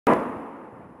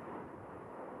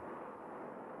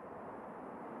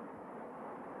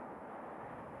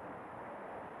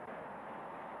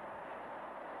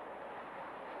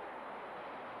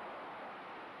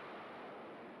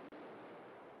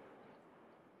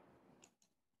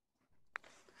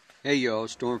Hey y'all,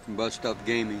 Storm from Bus Stop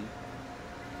Gaming.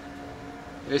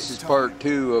 This is part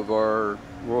 2 of our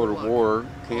World of War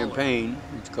campaign.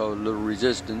 It's called Little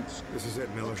Resistance. This is it,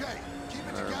 Miller.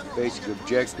 Our basic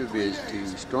objective is to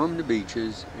storm the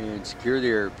beaches and secure the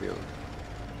airfield.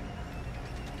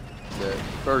 The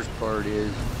first part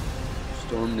is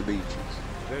storm the beaches.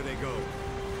 There they go.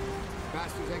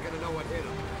 Bastards ain't gonna know what hit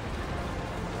them.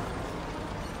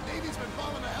 Navy's been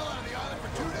bombing the hell out of the island for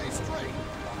 2 days straight.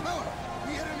 Miller,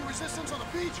 we hit any resistance on the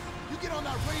beach, you get on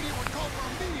that radio and call for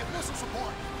immediate missile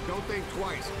support. Don't think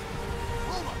twice.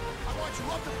 Roma, I want you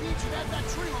up the beach and at that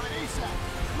tree line ASAP.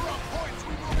 We're on point as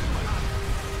we move inland.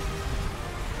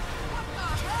 What the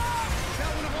hell? Is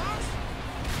that one of ours?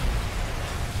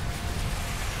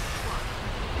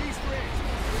 East Ridge.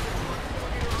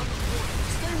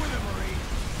 Stay with him, Marine.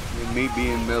 And me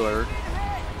being Miller,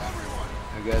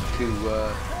 I got to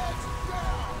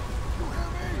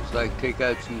looks like take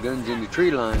out some guns in the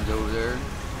tree lines over there.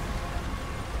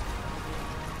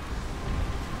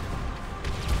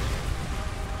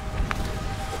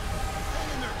 Hang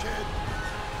in there, kid.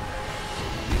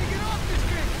 You need to get off this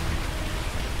thing.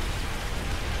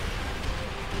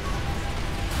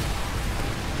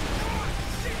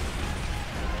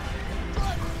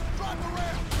 Driver, drop the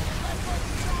rail. That's what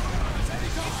you show around us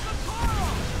anytime. It's the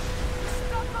car.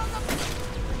 Stuck on the...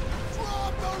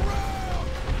 Drop the rail.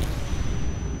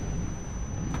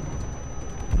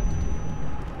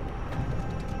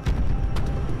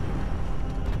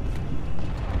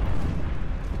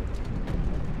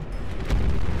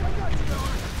 I got you,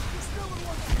 Miller. You're still in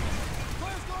one piece.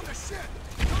 Plan's gone to shit.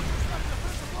 Junker's got a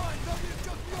defensive line W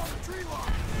just beyond the tree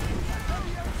line. We got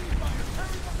heavy MG fighters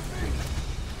carrying up the beach.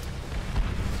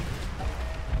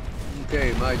 Okay,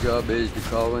 my job is to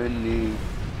call in the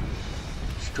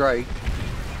strike.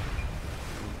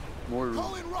 More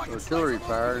Call in rocket artillery strike from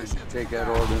fire those to positions. take out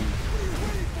all them What are you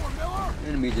waiting for, Miller?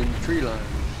 enemies in the tree line.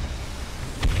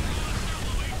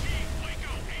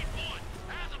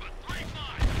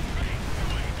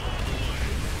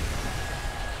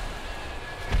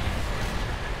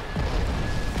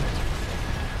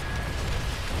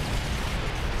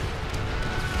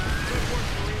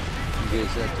 I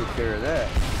guess that took care of that.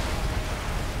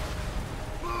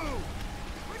 Move!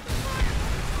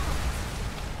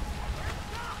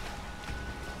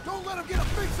 Don't let him get a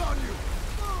fix on you!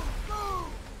 Move!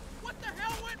 Move! What the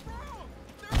hell went wrong?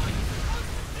 There wasn't supposed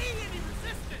to be any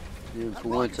resistance! And That for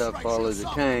once I rocket strike follow should've the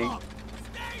softened him tank up.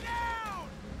 Stay down!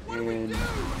 and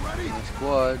Ready? my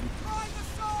squad, Try the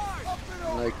side! Up and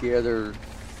over! like the other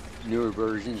newer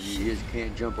versions, you just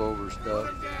can't jump over stuff.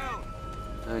 Put him down!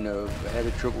 I know, if I had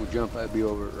a triple jump, I'd be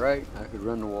over it right. I could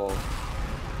run the wall.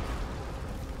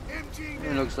 MG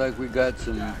It looks like we got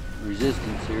some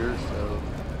resistance here, so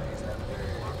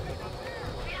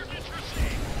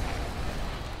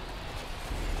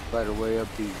fight our way up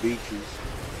these beaches.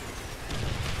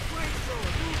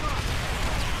 flamethrower, move up!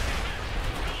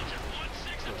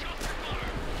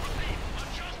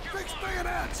 Fix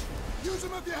bayonets! Use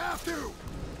them if you have to!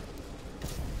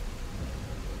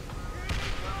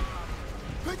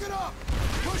 Pick it up!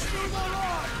 Push through the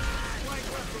line! Flank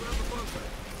left around the bunker.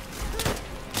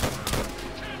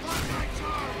 Contact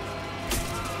charge!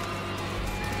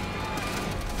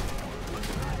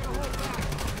 Hold back!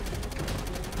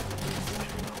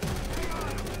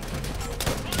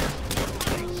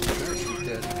 Shoot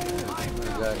that. I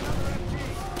got it.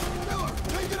 Miller,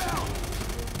 take it out!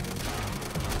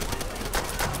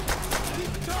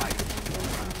 Keep it tight!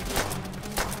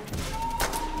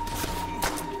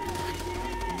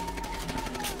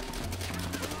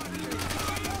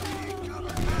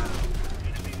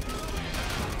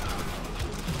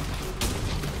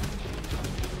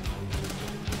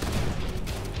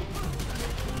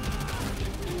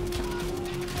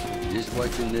 Just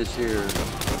watching this here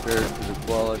compared to the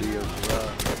quality of,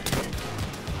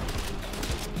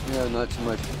 not so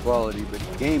much the quality, but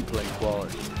the gameplay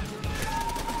quality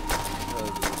of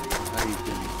how you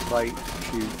can fight,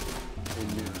 shoot, and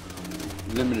the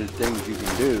limited things you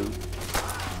can do,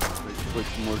 which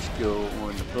puts more skill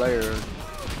on the player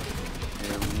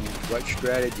and what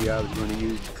strategy I was going to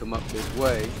use to come up this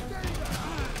way.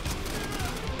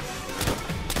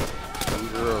 It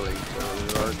was early, so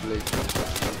there are glitches.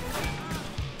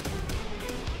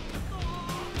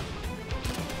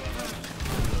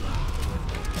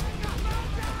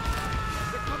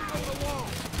 They're coming over the wall!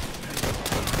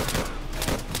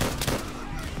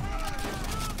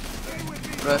 Stay with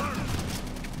me! But,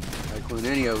 like when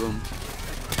any of them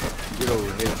get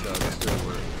over headshots, it still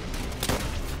works.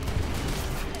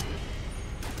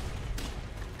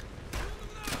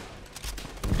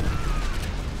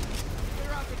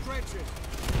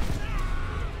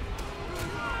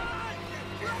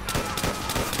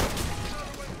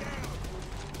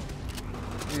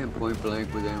 And point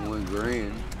blank within 1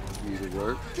 grand usually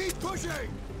works. Keep pushing!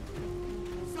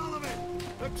 Sullivan,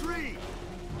 the tree!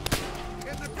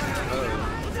 In the ground!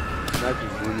 Uh-oh.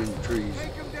 Snipers went in the trees.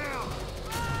 Take him down!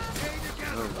 Stay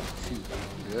together! Oh, shoot.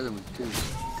 The other one, too.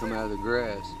 Come out of the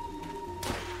grass.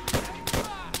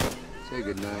 Say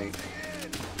goodnight.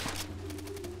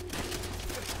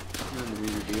 Nothing to be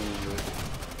dealing with.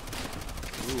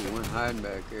 Ooh, one hiding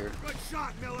back there. Good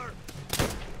shot, Miller!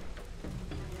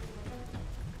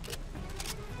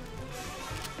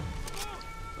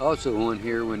 Also on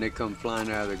here, when they come flying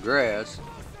out of the grass,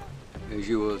 as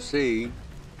you will see,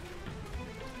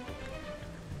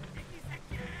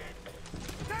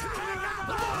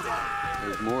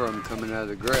 there's more of them coming out of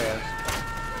the grass.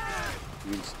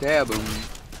 You can stab them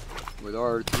with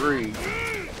R3,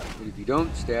 but if you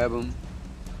don't stab them,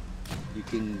 you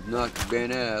can knock the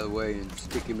bayonet out of the way and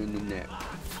stick him in the neck.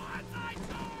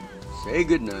 Say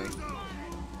goodnight.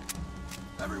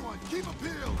 Everyone, keep a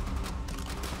peeled!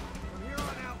 From here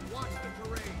on out, watch the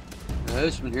terrain. Now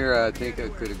this one here, I think I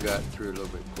could have got through a little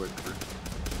bit quicker.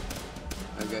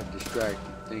 I got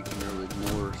distracted thinking there was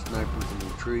more snipers in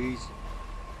the trees,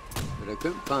 but I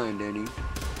couldn't find any. And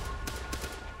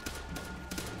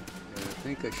I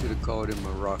think I should have called in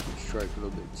my rocket strike a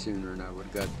little bit sooner, and I would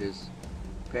have got this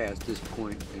past this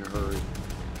point in a hurry.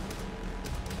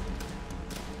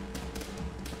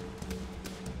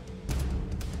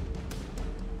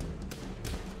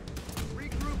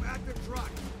 Regroup at the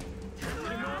truck.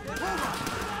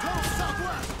 Go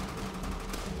southwest!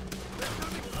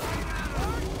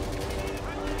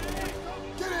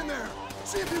 Get in there!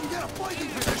 See if you can get a flanking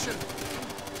position!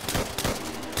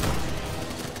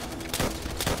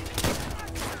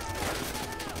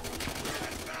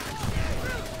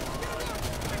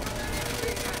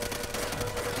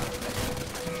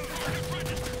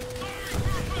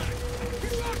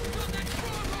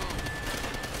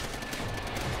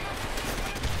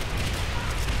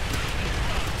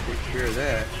 Take care of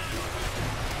that.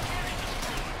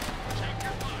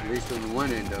 At least on the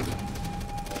one end of it.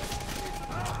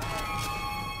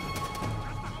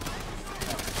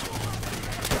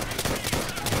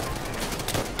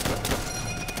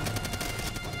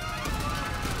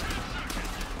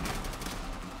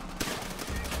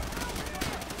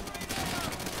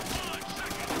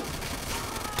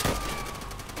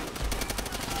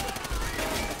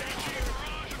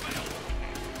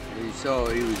 He saw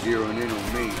he was zeroing in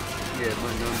on me. He had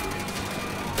my number.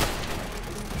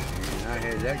 And I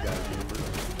had that guy's number.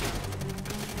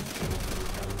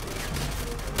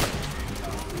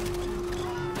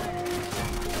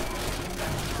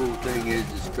 Cool thing is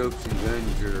the scopes and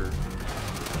guns are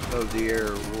of the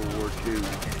era of World War II.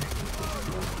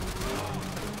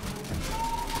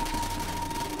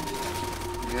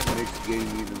 And that makes the game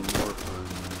even more fun,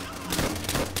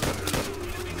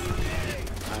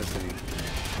 I think.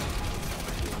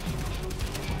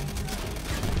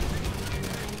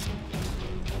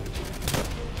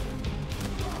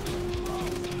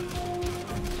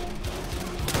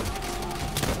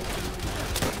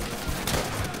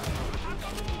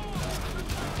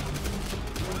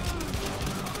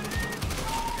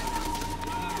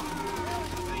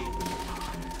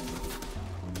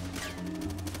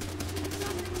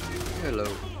 Hello.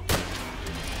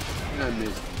 And I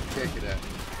missed him. Check it out.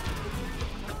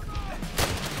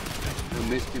 I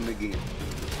missed him again.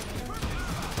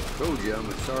 Told you I'm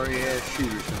a sorry ass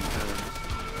shooter sometimes.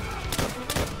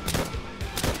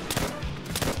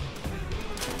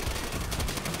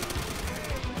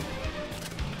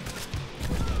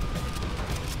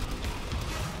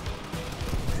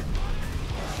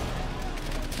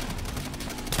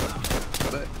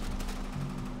 But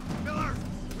Miller,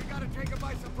 we gotta take him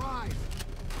by surprise.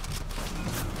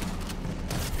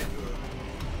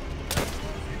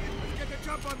 Let's get the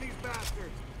jump on these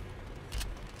bastards.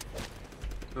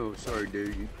 oh, sorry,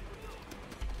 dude.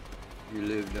 You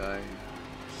lived, I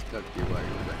stuck you while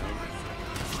you were down.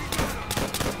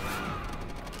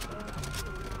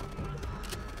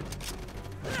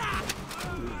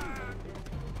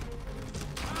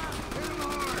 Hit him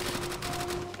hard.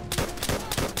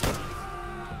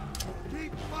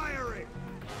 Keep firing.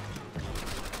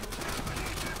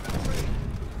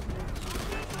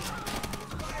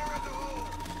 Fire in the hole.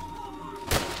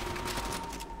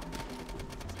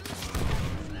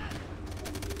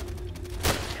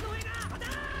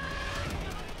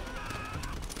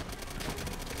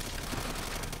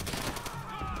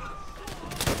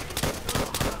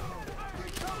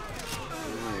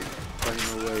 Alright, fighting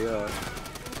my way up.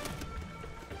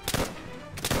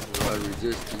 A lot of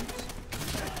resistance.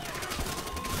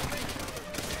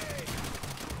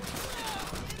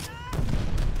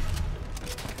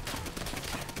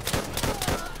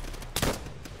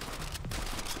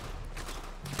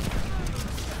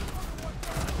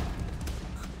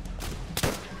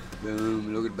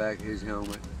 Boom, look at the back of his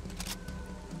helmet.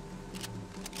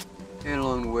 And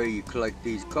along the way you collect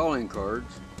these calling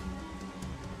cards.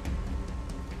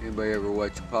 Anybody ever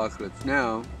watch Apocalypse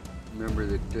Now? Remember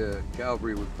that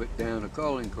Cavalry would put down a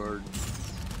calling card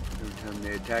every time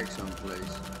they attack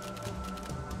someplace.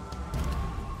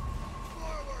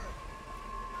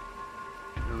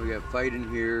 And we got fighting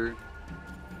here.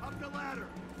 Up the ladder.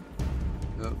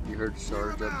 Oh, you heard the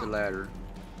Sarge up the ladder.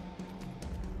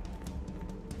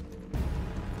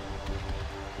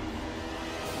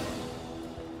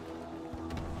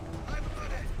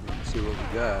 Let's see what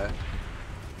we got.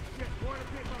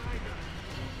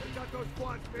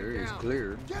 There is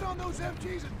clear. Get on those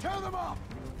MGs and tear them up!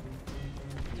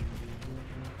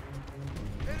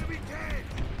 Enemy tank!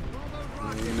 All those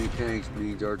rockets! Enemy tanks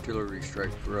means artillery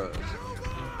strike for us.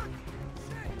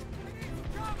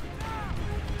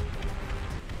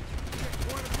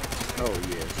 Oh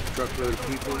yes, truckload of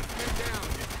people.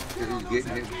 Who's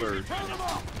getting hit first?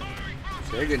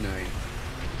 Say goodnight.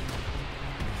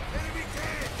 Enemy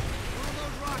tank! All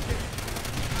those rockets!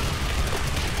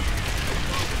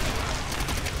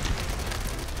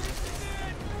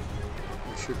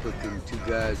 I should put them two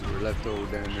guys that were left over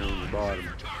down there on the bottom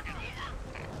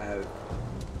out.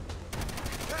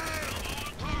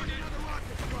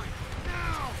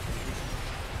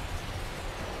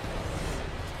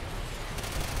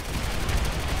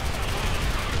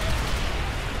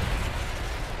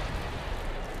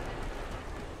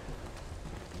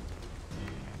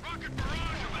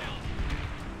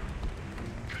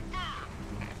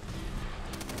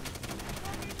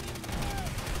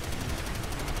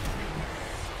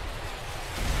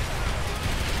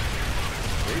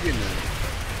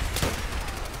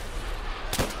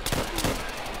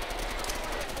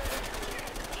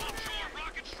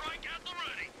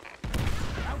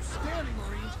 Outstanding,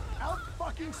 Marines!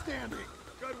 Out-fucking-standing!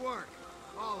 Good work,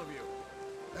 all of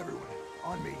you. Everyone,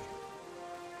 on me.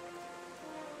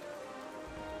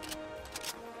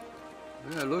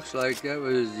 Yeah, it looks like that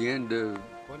was the end of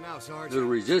What now, Sarge? the Secure the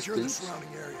resistance.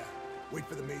 surrounding area. Wait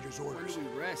for the Major's orders. When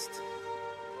do we rest?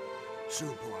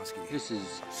 Soon, Pulaski. This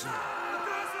is Soon.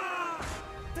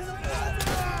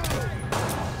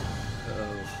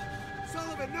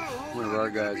 Sullivan, no, hold one of on, our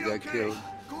you're gonna guys be got okay. killed.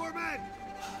 Corpsman!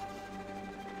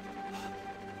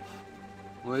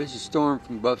 Well, this is Storm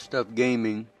from Buff Stuff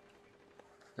Gaming.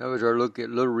 That was our look at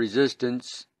Little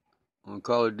Resistance on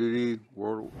Call of Duty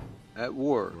World at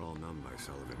War. We're all numb by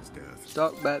Sullivan's death.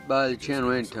 Stop back by the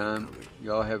channel anytime.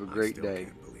 Y'all have a great day.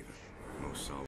 Can't believe it. Most